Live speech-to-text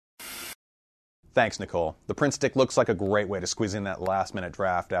Thanks, Nicole. The print stick looks like a great way to squeeze in that last-minute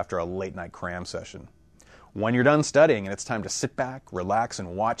draft after a late-night cram session. When you're done studying and it's time to sit back, relax,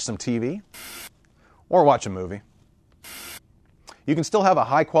 and watch some TV, or watch a movie, you can still have a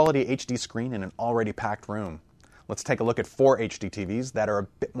high-quality HD screen in an already packed room. Let's take a look at 4 HDTVs that are a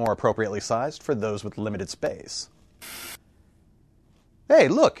bit more appropriately sized for those with limited space. Hey,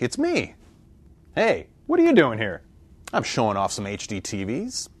 look, it's me. Hey, what are you doing here? I'm showing off some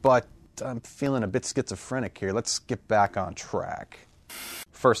HDTVs, but I'm feeling a bit schizophrenic here. Let's get back on track.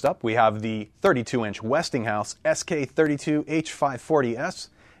 First up, we have the 32-inch Westinghouse SK32H540S.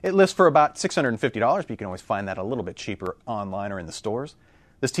 It lists for about $650, but you can always find that a little bit cheaper online or in the stores.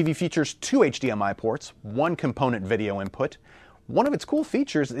 This TV features 2 HDMI ports, 1 component video input. One of its cool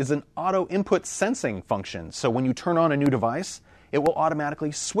features is an auto input sensing function. So when you turn on a new device, it will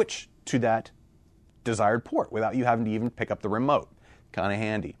automatically switch to that desired port without you having to even pick up the remote. Kind of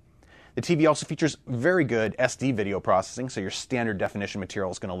handy. The TV also features very good SD video processing, so your standard definition material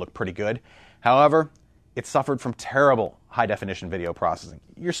is going to look pretty good. However, it suffered from terrible high-definition video processing.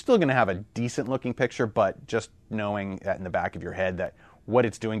 You're still going to have a decent-looking picture, but just knowing that in the back of your head that what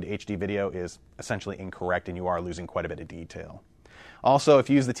it's doing to HD video is essentially incorrect and you are losing quite a bit of detail. Also, if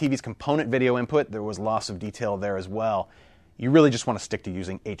you use the TV's component video input, there was loss of detail there as well. You really just want to stick to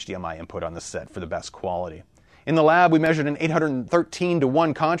using HDMI input on this set for the best quality. In the lab, we measured an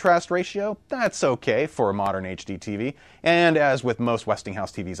 813:1 contrast ratio. That's okay for a modern HD TV. And as with most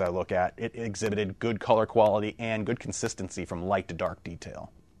Westinghouse TVs I look at, it exhibited good color quality and good consistency from light to dark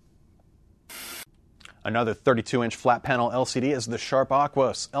detail. Another 32-inch flat panel LCD is the Sharp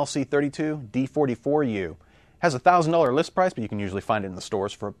Aquos LC32D44U. It has a $1,000 list price, but you can usually find it in the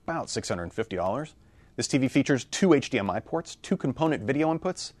stores for about $650. This TV features 2 HDMI ports, 2 component video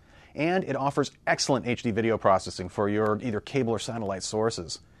inputs, and it offers excellent HD video processing for your either cable or satellite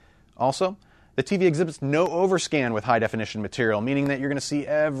sources. Also, the TV exhibits no overscan with high-definition material, meaning that you're going to see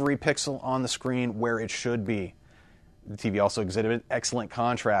every pixel on the screen where it should be. The TV also exhibited excellent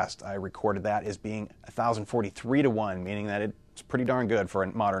contrast. I recorded that as being 1043:1, meaning that it's pretty darn good for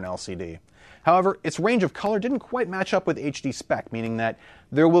a modern LCD. However, its range of color didn't quite match up with HD spec, meaning that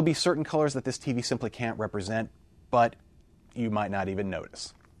there will be certain colors that this TV simply can't represent, but you might not even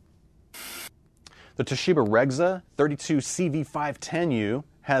notice. The Toshiba Regza 32CV510U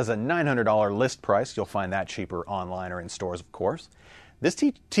has a $900 list price. You'll find that cheaper online or in stores, of course. This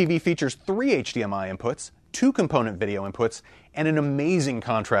TV features 3 HDMI inputs, 2 component video inputs, and an amazing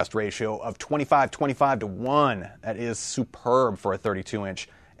contrast ratio of 25:1. That is superb for a 32-inch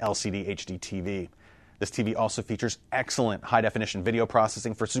LCD HD TV. This TV also features excellent high-definition video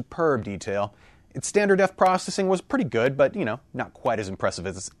processing for superb detail. Its standard def processing was pretty good, but, not quite as impressive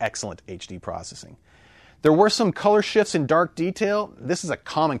as its excellent HD processing. There were some color shifts in dark detail. This is a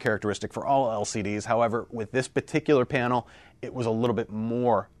common characteristic for all LCDs. However, with this particular panel, it was a little bit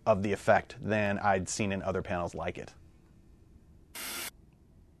more of the effect than I'd seen in other panels like it.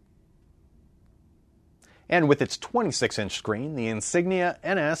 And with its 26-inch screen, the Insignia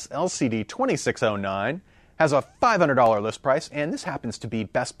NS LCD 2609 has a $500 list price, and this happens to be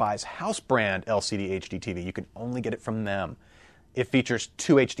Best Buy's house brand LCD HD TV. You can only get it from them. It features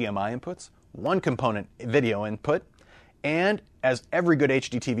 2 HDMI inputs, 1 component video input, and as every good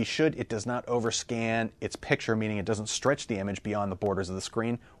HD TV should, it does not overscan its picture, meaning it doesn't stretch the image beyond the borders of the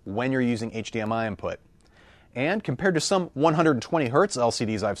screen when you're using HDMI input. And compared to some 120 Hz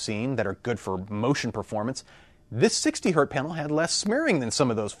LCDs I've seen that are good for motion performance, this 60 Hz panel had less smearing than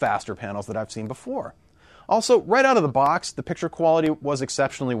some of those faster panels that I've seen before. Also, right out of the box, the picture quality was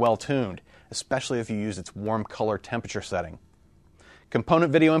exceptionally well tuned, especially if you use its warm color temperature setting.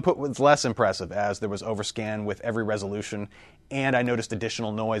 Component video input was less impressive, as there was overscan with every resolution, and I noticed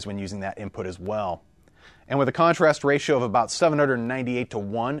additional noise when using that input as well. And with a contrast ratio of about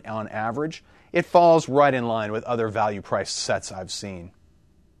 798:1 on average, it falls right in line with other value-priced sets I've seen.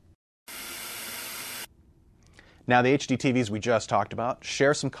 Now, the HD TVs we just talked about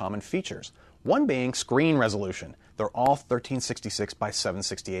share some common features, one being screen resolution. They're all 1366 by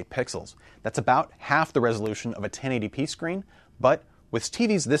 768 pixels. That's about half the resolution of a 1080p screen, but with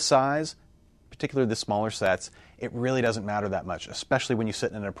TVs this size, particularly the smaller sets, it really doesn't matter that much, especially when you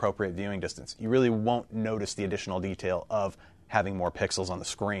sit in an appropriate viewing distance. You really won't notice the additional detail of having more pixels on the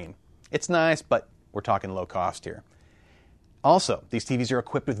screen. It's nice, but we're talking low cost here. Also, these TVs are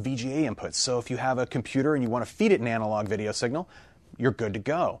equipped with VGA inputs, so if you have a computer and you want to feed it an analog video signal, you're good to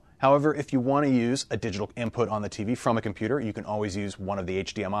go. However, if you want to use a digital input on the TV from a computer, you can always use one of the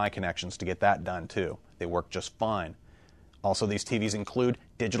HDMI connections to get that done too. They work just fine. Also, these TVs include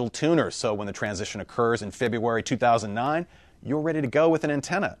digital tuners, so when the transition occurs in February 2009, you're ready to go with an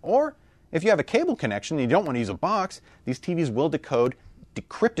antenna. Or If you have a cable connection and you don't want to use a box, these TVs will decode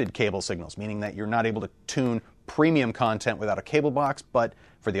decrypted cable signals, meaning that you're not able to tune premium content without a cable box, but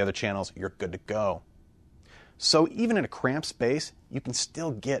for the other channels, you're good to go. So even in a cramped space, you can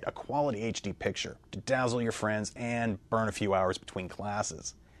still get a quality HD picture to dazzle your friends and burn a few hours between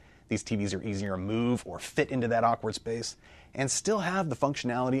classes. These TVs are easier to move or fit into that awkward space and still have the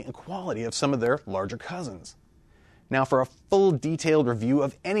functionality and quality of some of their larger cousins. Now, for a full detailed review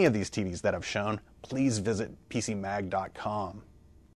of any of these TVs that I've shown, please visit PCMag.com.